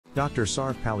Dr.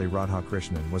 Sarvepalli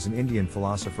Radhakrishnan was an Indian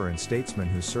philosopher and statesman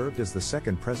who served as the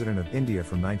second President of India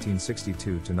from 1962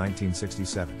 to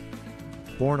 1967.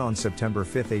 Born on September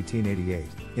 5, 1888,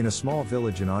 in a small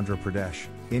village in Andhra Pradesh,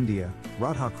 India,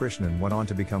 Radhakrishnan went on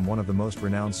to become one of the most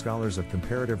renowned scholars of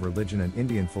comparative religion and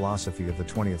Indian philosophy of the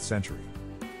 20th century.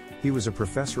 He was a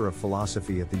professor of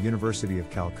philosophy at the University of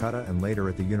Calcutta and later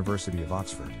at the University of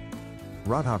Oxford.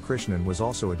 Radhakrishnan was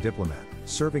also a diplomat,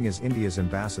 serving as India's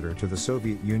ambassador to the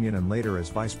Soviet Union and later as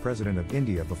Vice President of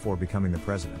India before becoming the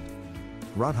President.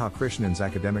 Radhakrishnan's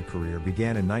academic career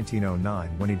began in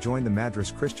 1909 when he joined the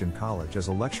Madras Christian College as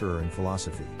a lecturer in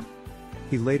philosophy.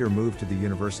 He later moved to the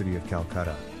University of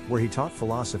Calcutta, where he taught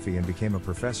philosophy and became a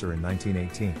professor in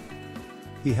 1918.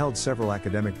 He held several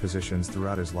academic positions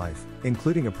throughout his life,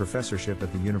 including a professorship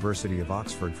at the University of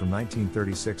Oxford from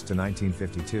 1936 to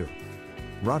 1952.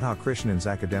 Radhakrishnan's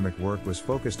academic work was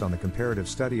focused on the comparative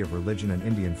study of religion and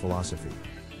Indian philosophy.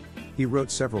 He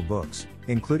wrote several books,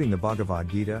 including the Bhagavad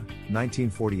Gita,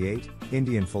 1948,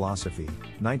 Indian Philosophy,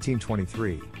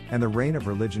 1923, and The Reign of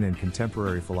Religion in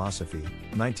Contemporary Philosophy,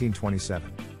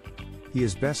 1927. He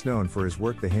is best known for his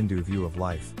work The Hindu View of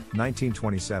Life,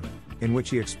 1927, in which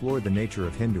he explored the nature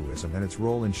of Hinduism and its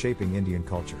role in shaping Indian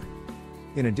culture.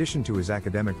 In addition to his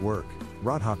academic work,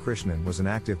 Radhakrishnan was an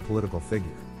active political figure.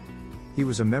 He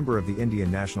was a member of the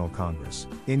Indian National Congress,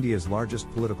 India's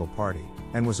largest political party,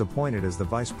 and was appointed as the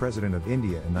Vice President of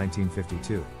India in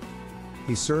 1952.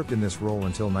 He served in this role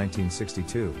until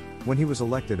 1962, when he was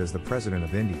elected as the President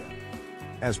of India.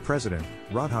 As President,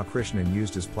 Radhakrishnan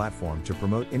used his platform to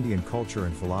promote Indian culture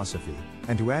and philosophy,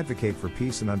 and to advocate for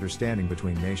peace and understanding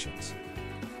between nations.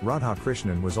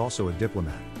 Radhakrishnan was also a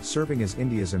diplomat, serving as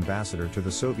India's ambassador to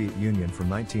the Soviet Union from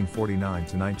 1949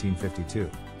 to 1952.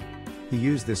 He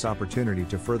used this opportunity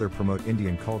to further promote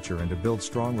Indian culture and to build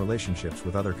strong relationships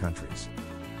with other countries.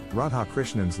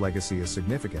 Radhakrishnan's legacy is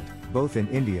significant, both in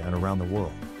India and around the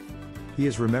world. He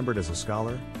is remembered as a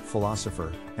scholar,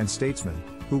 philosopher, and statesman,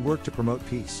 who worked to promote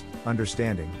peace,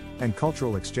 understanding, and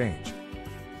cultural exchange.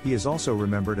 He is also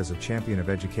remembered as a champion of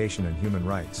education and human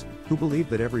rights, who believed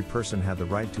that every person had the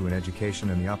right to an education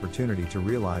and the opportunity to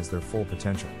realize their full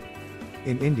potential.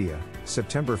 In India,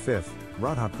 September 5,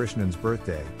 Radhakrishnan's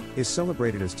birthday, is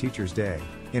celebrated as Teachers' Day,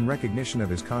 in recognition of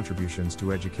his contributions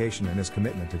to education and his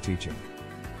commitment to teaching.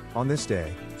 On this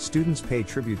day, students pay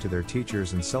tribute to their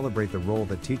teachers and celebrate the role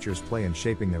that teachers play in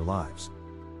shaping their lives.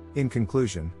 In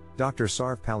conclusion, Dr.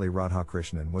 Sarvepalli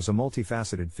Radhakrishnan was a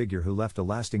multifaceted figure who left a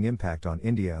lasting impact on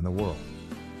India and the world.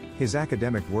 His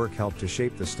academic work helped to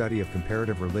shape the study of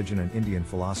comparative religion and Indian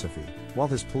philosophy, while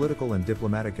his political and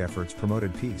diplomatic efforts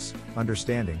promoted peace,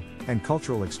 understanding, and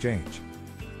cultural exchange.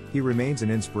 He remains an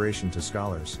inspiration to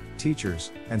scholars,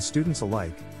 teachers, and students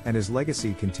alike, and his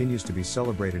legacy continues to be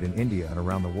celebrated in India and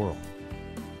around the world.